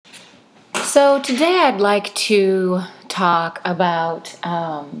So today I'd like to talk about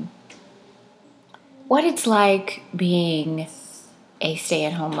what it's like being a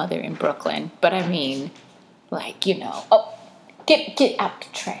stay-at-home mother in Brooklyn. But I mean, oh, get out the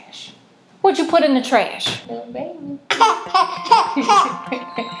trash. What'd you put in the trash? Little baby.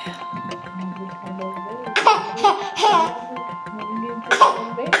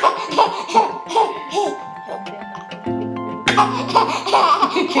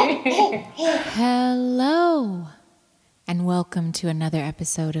 Hello, and welcome to another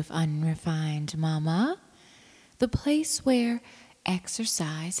episode of Unrefined Mama, the place where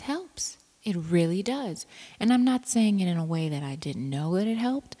exercise helps. It really does. And I'm not saying it in a way that I didn't know that it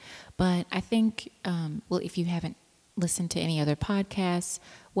helped, but I think, if you haven't listened to any other podcasts,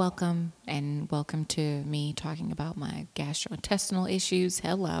 welcome, and welcome to me talking about my gastrointestinal issues.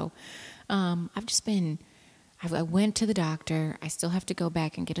 Hello. I went to the doctor. I still have to go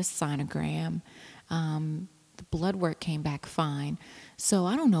back and get a sonogram. The blood work came back fine. So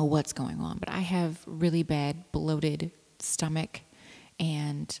I don't know what's going on, but I have really bad bloated stomach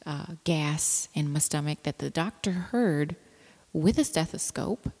and gas in my stomach that the doctor heard with a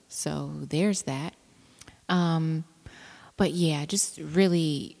stethoscope. So there's that. But yeah, just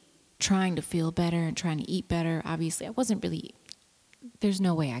really trying to feel better and trying to eat better. Obviously, there's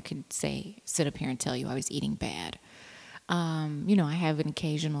no way I could sit up here and tell you I was eating bad. I have an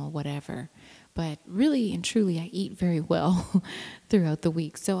occasional whatever, but really and truly I eat very well throughout the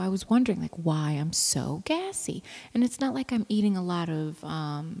week. So I was wondering why I'm so gassy. And it's not like I'm eating a lot of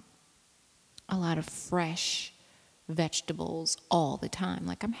fresh vegetables all the time.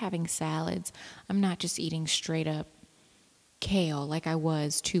 Like I'm having salads. I'm not just eating straight up kale like I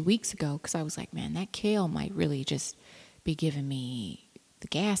was 2 weeks ago, because I was like, man, that kale might really just be giving me the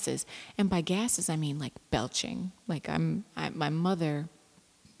gases. And by gases, I mean like belching. My mother,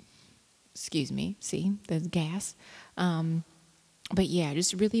 excuse me, see, there's gas. But yeah,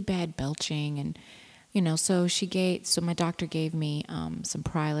 just really bad belching. And, so my doctor gave me some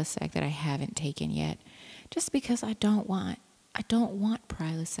Prilosec that I haven't taken yet, just because I don't want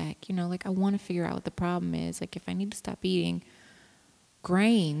Prilosec. I want to figure out what the problem is. If I need to stop eating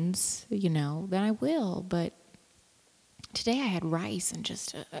grains, then I will. But today I had rice and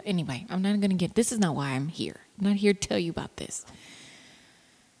just, anyway, I'm not going to this is not why I'm here. I'm not here to tell you about this.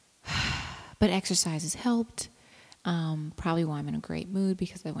 But exercise has helped. Probably why I'm in a great mood,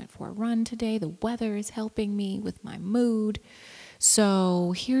 because I went for a run today. The weather is helping me with my mood.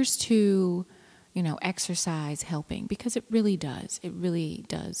 So here's to, exercise helping, because it really does. It really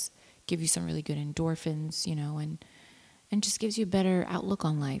does give you some really good endorphins, and just gives you a better outlook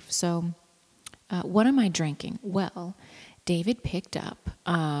on life. So what am I drinking? Well, David picked up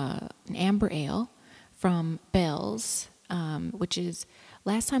an amber ale from Bell's, which is,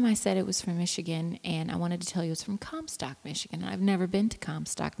 last time I said it was from Michigan, and I wanted to tell you it's from Comstock, Michigan. I've never been to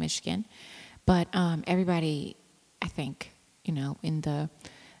Comstock, Michigan, but everybody, I think, in the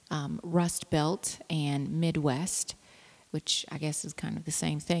Rust Belt and Midwest, which I guess is kind of the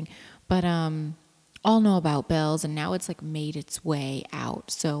same thing, but all know about Bell's, and now it's made its way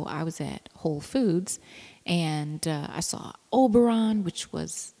out. So I was at Whole Foods, and I saw Oberon, which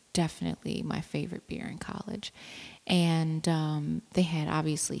was definitely my favorite beer in college. And they had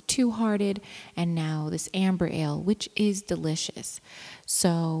obviously Two Hearted, and now this amber ale, which is delicious.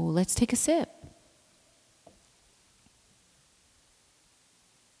 So let's take a sip.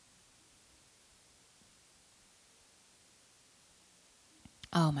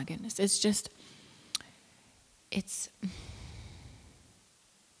 Oh my goodness, it's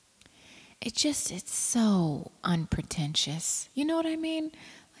so unpretentious. You know what I mean?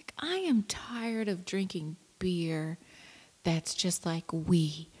 I am tired of drinking beer that's just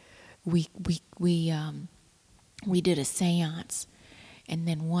we did a seance, and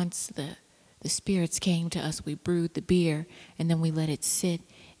then once the spirits came to us, we brewed the beer, and then we let it sit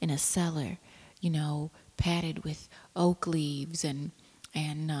in a cellar, padded with oak leaves and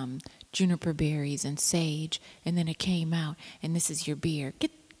juniper berries and sage, and then it came out, and this is your beer.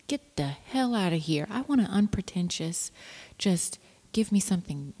 Get the hell out of here. I want an unpretentious, just give me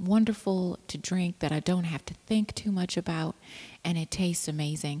something wonderful to drink that I don't have to think too much about, and it tastes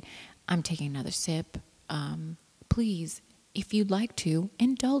amazing. I'm taking another sip. Please, if you'd like to,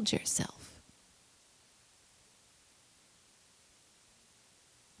 indulge yourself.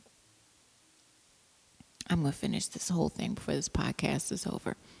 I'm going to finish this whole thing before this podcast is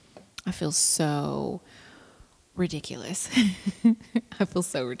over. I feel so ridiculous. I feel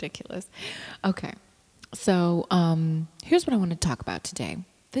so ridiculous. Okay. So here's what I want to talk about today.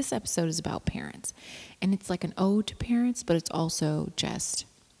 This episode is about parents. And it's like an ode to parents, but it's also just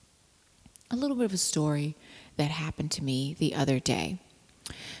a little bit of a story that happened to me the other day.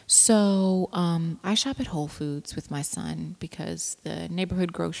 So I shop at Whole Foods with my son because the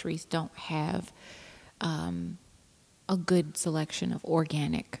neighborhood groceries don't have a good selection of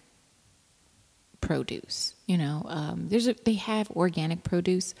organic produce. They have organic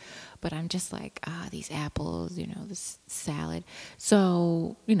produce, but I'm just like, these apples, this salad.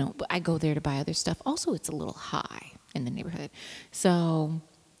 So, I go there to buy other stuff. Also, it's a little high in the neighborhood. So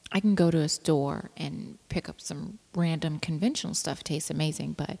I can go to a store and pick up some random conventional stuff. It tastes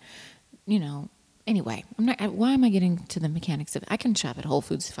amazing, but, anyway, why am I getting to the mechanics of it? I can shop at Whole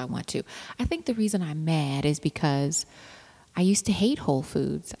Foods if I want to. I think the reason I'm mad is because I used to hate Whole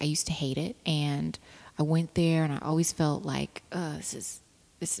Foods. I used to hate it, and I went there, and I always felt like, this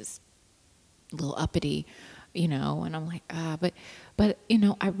is a little uppity, and I'm like, but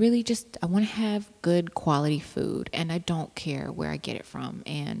I want to have good quality food, and I don't care where I get it from.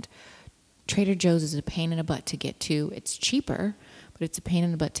 And Trader Joe's is a pain in the butt to get to. It's cheaper, but it's a pain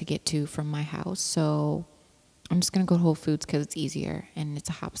in the butt to get to from my house. So I'm just going to go to Whole Foods because it's easier, and it's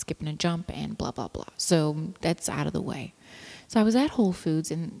a hop, skip, and a jump, and blah, blah, blah. So that's out of the way. So I was at Whole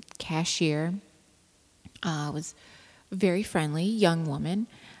Foods, and cashier was a very friendly young woman.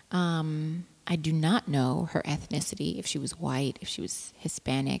 I do not know her ethnicity, if she was white, if she was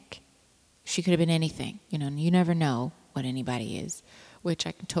Hispanic. She could have been anything. You never know what anybody is, which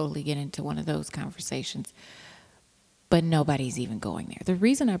I can totally get into one of those conversations. But nobody's even going there. The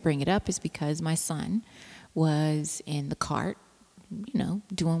reason I bring it up is because my son was in the cart,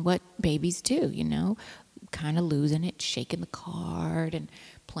 doing what babies do, kind of losing it, shaking the cart and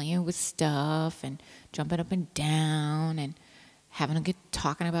playing with stuff and jumping up and down and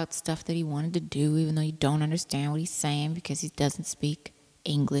talking about stuff that he wanted to do, even though you don't understand what he's saying because he doesn't speak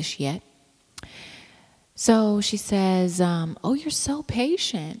English yet. So she says, oh, you're so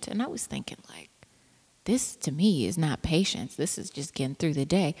patient. And I was thinking, like, this to me is not patience. This is just getting through the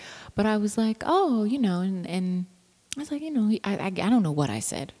day. But I was like, oh, and I was like, I don't know what I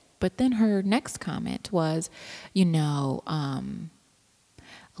said. But then her next comment was,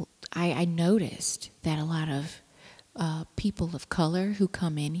 I noticed that a lot of people of color who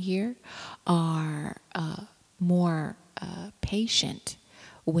come in here are more patient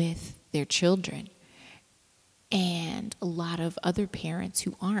with their children. And a lot of other parents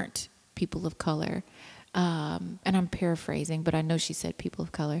who aren't people of color, and I'm paraphrasing, but I know she said people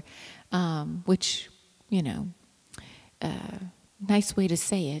of color, which, nice way to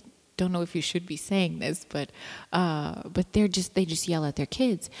say it. Don't know if you should be saying this, but they just yell at their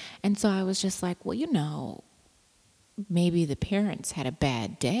kids. And so I was just like, well, maybe the parents had a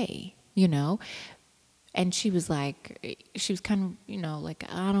bad day, And she was kind of, like,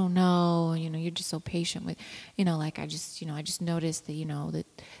 I don't know, you're just so patient with, like, I just noticed that,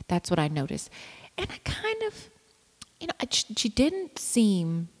 that's what I noticed. And I kind of, she didn't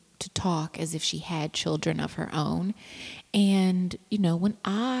seem to talk as if she had children of her own. And, when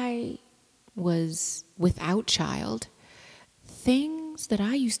I was without child, things that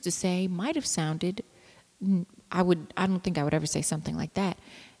I used to say might have sounded, I don't think I would ever say something like that,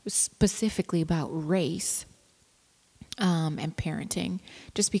 specifically about race and parenting,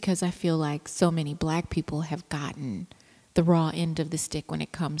 just because I feel like so many black people have gotten the raw end of the stick when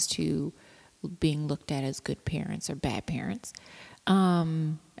it comes to being looked at as good parents or bad parents.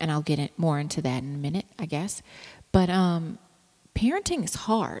 And I'll get more into that in a minute, I guess. But parenting is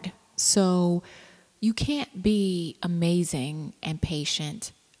hard. So you can't be amazing and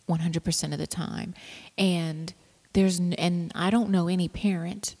patient 100% of the time. And I don't know any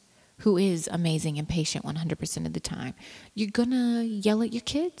parent who is amazing and patient 100% of the time. You're gonna yell at your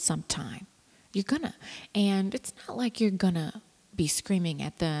kids sometime. You're gonna. And it's not like you're gonna be screaming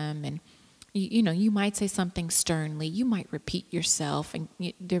at them, and you might say something sternly. You might repeat yourself, and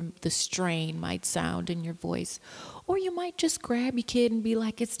the strain might sound in your voice. Or you might just grab your kid and be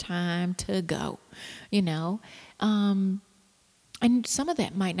like, it's time to go, And some of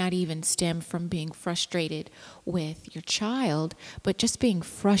that might not even stem from being frustrated with your child, but just being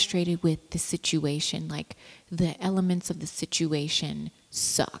frustrated with the situation. Like, the elements of the situation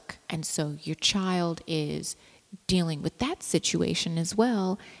suck. And so your child is dealing with that situation as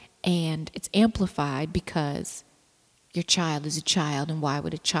well. And it's amplified because your child is a child. And why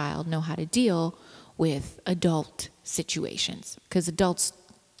would a child know how to deal with adult situations? Because adults,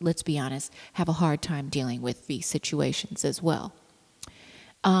 let's be honest, have a hard time dealing with these situations as well.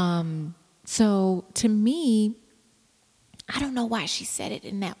 So to me, I don't know why she said it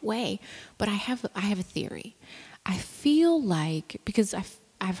in that way, but I have a theory. I feel like, because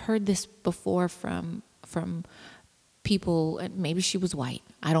I've heard this before from people, maybe she was white.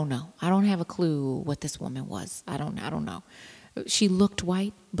 I don't know. I don't have a clue what this woman was. I don't know. She looked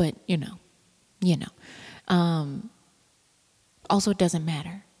white, but you know. Also, it doesn't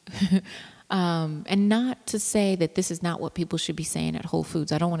matter. And not to say that this is not what people should be saying at Whole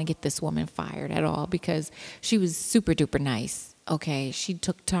Foods. I don't want to get this woman fired at all because she was super duper nice. Okay, she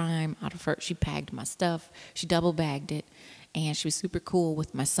took time out of her. She bagged my stuff. She double bagged it, and she was super cool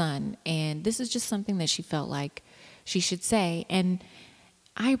with my son. And this is just something that she felt like she should say. And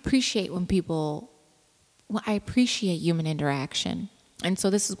I appreciate when people. Well, I appreciate human interaction, and so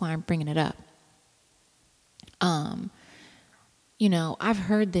this is why I'm bringing it up. You know, I've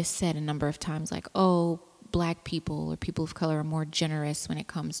heard this said a number of times, like, oh, black people or people of color are more generous when it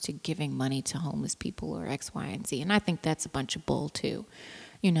comes to giving money to homeless people or X, Y, and Z. And I think that's a bunch of bull, too.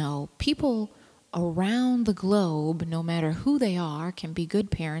 You know, people around the globe, no matter who they are, can be good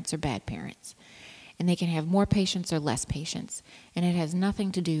parents or bad parents. And they can have more patience or less patience. And it has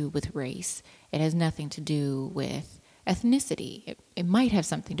nothing to do with race. It has nothing to do with ethnicity. It might have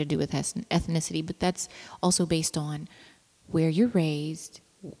something to do with ethnicity, but that's also based on where you're raised,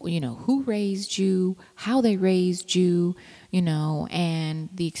 you know, who raised you, how they raised you, you know, and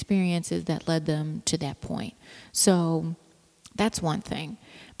the experiences that led them to that point. So that's one thing.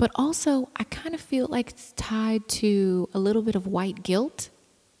 But also, I kind of feel like it's tied to a little bit of white guilt.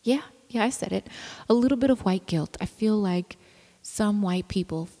 Yeah, I said it. A little bit of white guilt. I feel like some white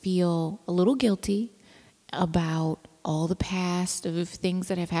people feel a little guilty about all the past of things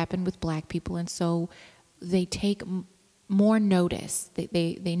that have happened with black people, and so they take more notice.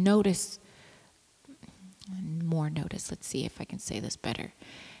 They notice more notice. Let's see if I can say this better.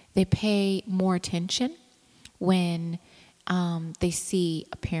 They pay more attention when they see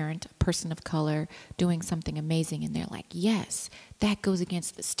a parent, a person of color, doing something amazing, and they're like, yes, that goes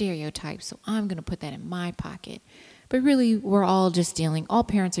against the stereotype, so I'm going to put that in my pocket. But really, all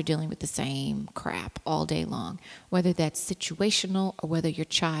parents are dealing with the same crap all day long, whether that's situational or whether your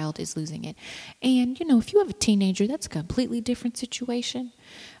child is losing it. And, you know, if you have a teenager, that's a completely different situation.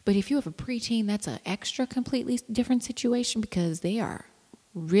 But if you have a preteen, that's an extra completely different situation because they are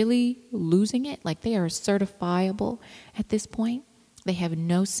really losing it. Like, they are certifiable at this point. They have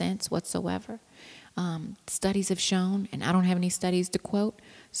no sense whatsoever. Studies have shown, and I don't have any studies to quote,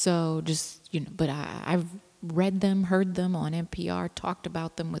 so just, you know, but I've read them, heard them on NPR, talked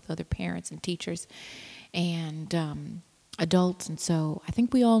about them with other parents and teachers and adults. And so I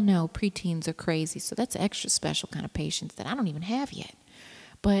think we all know preteens are crazy. So that's an extra special kind of patience that I don't even have yet.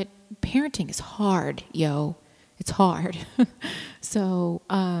 But parenting is hard, yo. It's hard. So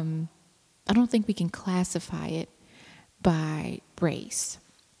I don't think we can classify it by race.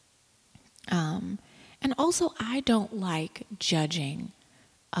 And also, I don't like judging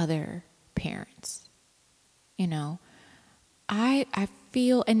other parents. You know, I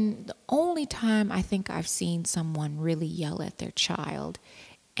feel, and the only time I think I've seen someone really yell at their child,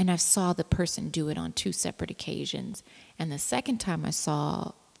 and I saw the person do it on 2 separate occasions, and the second time I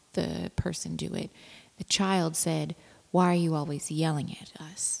saw the person do it, the child said, "Why are you always yelling at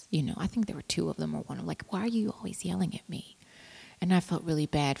us?" You know, I think there were 2 of them or one. I'm like, "Why are you always yelling at me?" And I felt really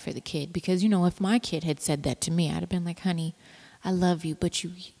bad for the kid because, you know, if my kid had said that to me, I'd have been like, "Honey, I love you, but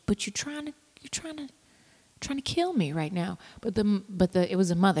you're trying to kill me right now." But it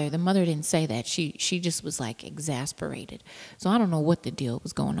was a mother. The mother didn't say that. She just was like exasperated. So I don't know what the deal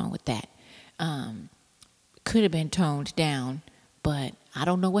was going on with that. Could have been toned down, but I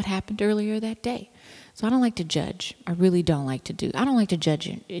don't know what happened earlier that day. So I don't like to judge. I really don't like to I don't like to judge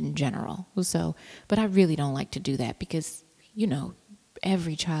in general. So, but I really don't like to do that because, you know,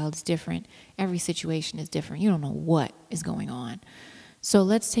 every child's different. Every situation is different. You don't know what is going on. So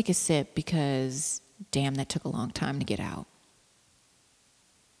let's take a sip because, damn, that took a long time to get out.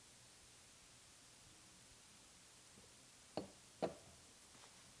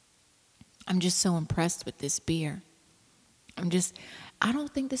 I'm just so impressed with this beer. I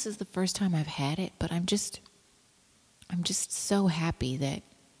don't think this is the first time I've had it, but I'm just so happy that,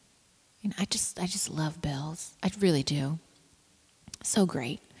 you know, I just love Bell's. I really do. So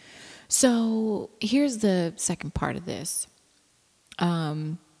great. So here's the second part of this.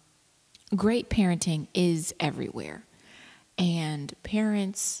 Great parenting is everywhere. And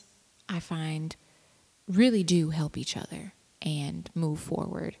parents, I find, really do help each other and move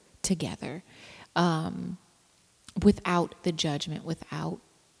forward together without the judgment, without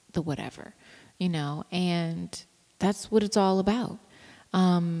the whatever, you know, and that's what it's all about.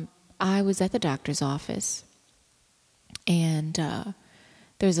 I was at the doctor's office, and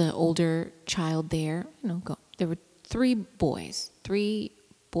there's an older child there. You know, there were three boys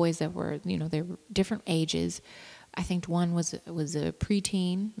that were, you know, they were different ages, I think one was a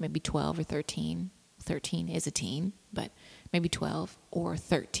preteen, maybe 12 or 13. 13 is a teen, but maybe 12 or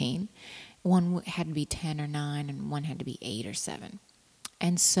 13. One had to be 10 or 9, and one had to be 8 or 7.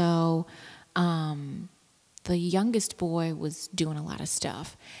 And so the youngest boy was doing a lot of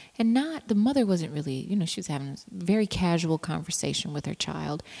stuff. And the mother wasn't really, she was having a very casual conversation with her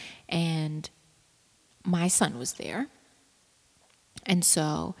child. And my son was there. And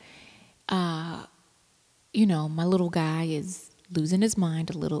so, my little guy is losing his mind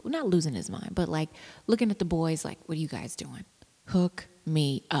a little, not losing his mind, but like looking at the boys like, what are you guys doing? Hook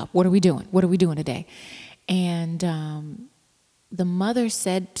me up. What are we doing? What are we doing today? And the mother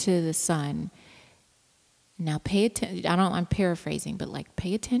said to the son, now pay attention. I'm paraphrasing, but like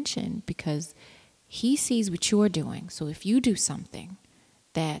pay attention because he sees what you're doing. So if you do something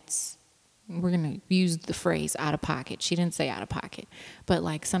we're going to use the phrase out of pocket. She didn't say out of pocket, but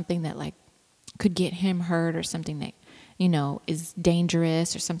like something that like could get him hurt or something that, is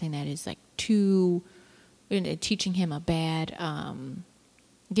dangerous or something that is like teaching him a bad,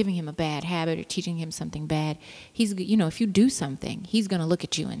 giving him a bad habit or teaching him something bad. He's, if you do something, he's going to look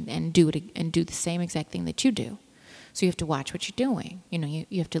at you and do it and do the same exact thing that you do. So you have to watch what you're doing.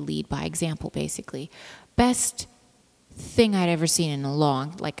 You have to lead by example, basically. Best thing I'd ever seen in a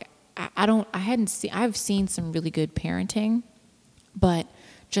long, like, I've seen some really good parenting, but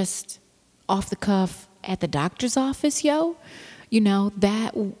just off the cuff at the doctor's office, that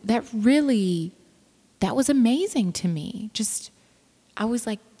was amazing to me. I was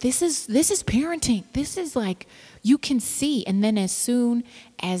like, this is parenting. This is like, you can see. And then as soon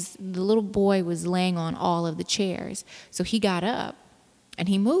as the little boy was laying on all of the chairs, so he got up and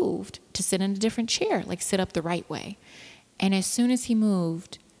he moved to sit in a different chair, like sit up the right way. And as soon as he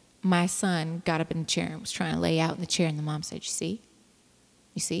moved, my son got up in the chair and was trying to lay out in the chair, and the mom said, you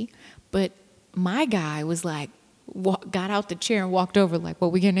see? But my guy was like, got out the chair and walked over like,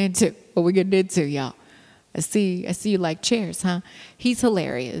 what we getting into? What we getting into, y'all? I see you like chairs, huh? He's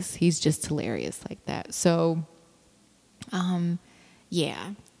hilarious. He's just hilarious like that. So,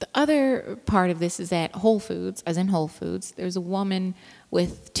 yeah. The other part of this is at Whole Foods, there's a woman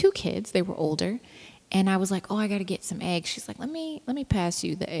with 2 kids. They were older. And I was like, I got to get some eggs. She's like, let me pass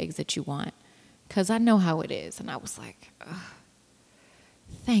you the eggs that you want because I know how it is. And I was like,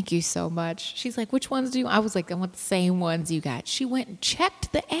 thank you so much. She's like, which ones do you want? I was like, I want the same ones you got. She went and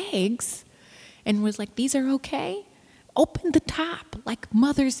checked the eggs and was like, these are okay. Open the top like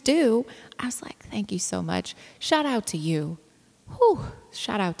mothers do. I was like, thank you so much. Shout out to you. Whew,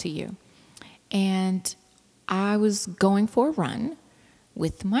 shout out to you. And I was going for a run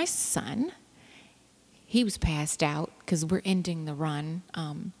with my son. He was passed out because we're ending the run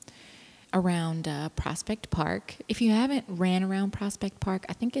around Prospect Park. If you haven't ran around Prospect Park,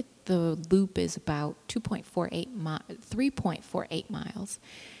 I think the loop is about 3.48 miles.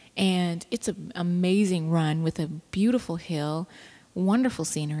 And it's an amazing run with a beautiful hill, wonderful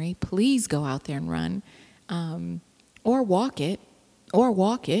scenery. Please go out there and run or walk it.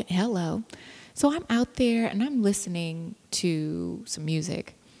 Hello. So I'm out there and I'm listening to some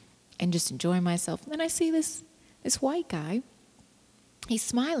music and just enjoying myself. And then I see this white guy. He's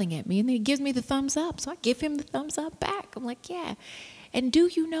smiling at me, and then he gives me the thumbs up. So I give him the thumbs up back. I'm like, yeah. And do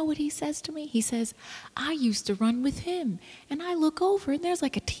you know what he says to me? He says, I used to run with him. And I look over, and there's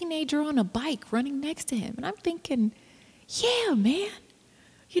like a teenager on a bike running next to him. And I'm thinking, yeah, man.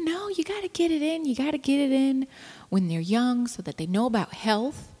 You got to get it in. You got to get it in when they're young so that they know about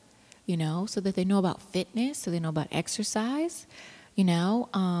health, so that they know about fitness, so they know about exercise.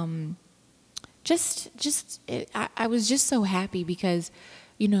 I was just so happy because,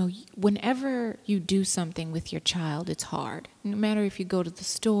 whenever you do something with your child, it's hard. No matter if you go to the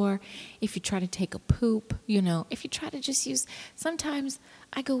store, if you try to take a poop, if you try to just sometimes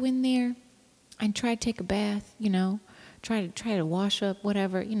I go in there and try to take a bath, try to wash up,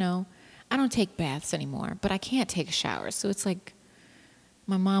 whatever, I don't take baths anymore, but I can't take a shower. So it's like,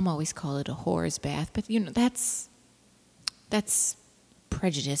 my mom always called it a whore's bath, but that's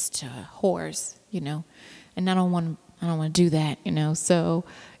prejudice to whores, and I don't want to do that, so,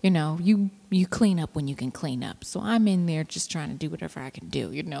 you clean up when you can clean up. So I'm in there just trying to do whatever I can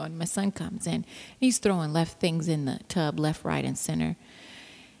do, and my son comes in, and he's throwing left things in the tub, left, right, and center.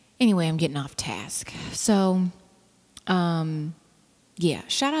 Anyway, I'm getting off task. So, yeah,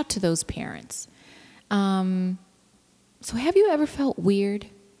 shout out to those parents. So have you ever felt weird?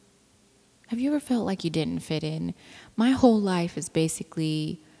 Have you ever felt like you didn't fit in? My whole life is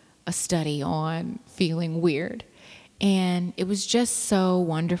basically a study on feeling weird. And it was just so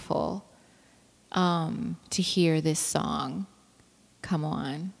wonderful to hear this song come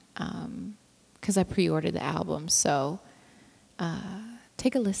on. because I pre-ordered the album. So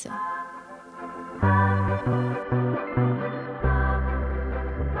take a listen.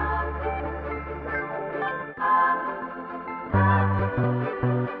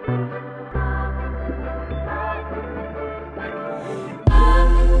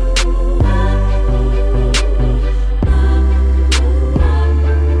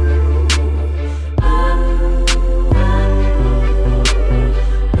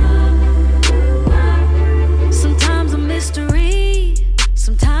 Sometimes I'm mystery,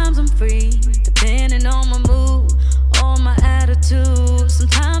 sometimes I'm free, depending on my mood or my attitude.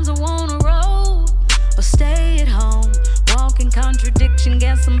 Sometimes I wanna roll or stay at home, walk in contradiction,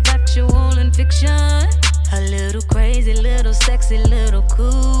 get some factual and fiction. A little crazy, little sexy, little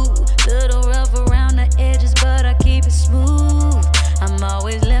cool, little rough around the edges, but I keep it smooth. I'm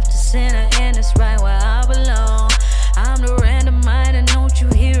always left to center, and it's right where I belong. I'm the random minor note you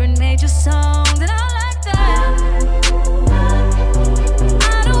hear in major songs, and I like that.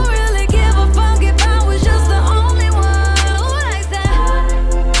 I don't really give a fuck if I was just the only one who likes that.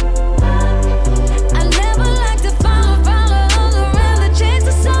 I never like to follow others around to chase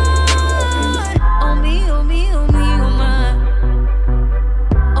the sun. Oh me, oh me, oh me, oh my.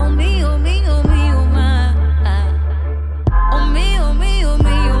 Oh me, oh me, oh me, oh my. Oh me, oh me, oh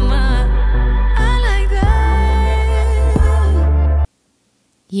me, oh my. I like that.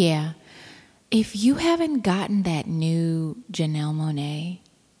 Yeah. If you haven't gotten that new Janelle Monáe,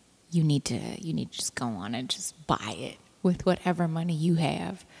 you need to just go on and just buy it with whatever money you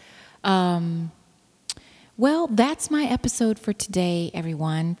have. Well, that's my episode for today,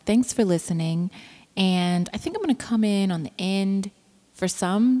 everyone. Thanks for listening. And I think I'm going to come in on the end for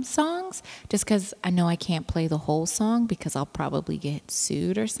some songs, just because I know I can't play the whole song because I'll probably get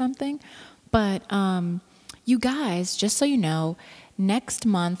sued or something. But you guys, just so you know, next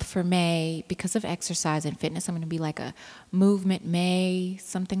month for May, because of exercise and fitness, I'm going to be like a Movement May,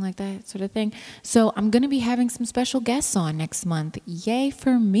 something like that sort of thing. So I'm going to be having some special guests on next month. Yay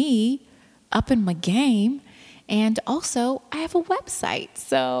for me, up in my game. And also, I have a website.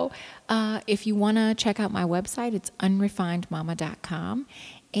 So if you want to check out my website, it's unrefinedmama.com.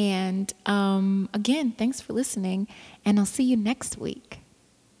 And again, thanks for listening, and I'll see you next week.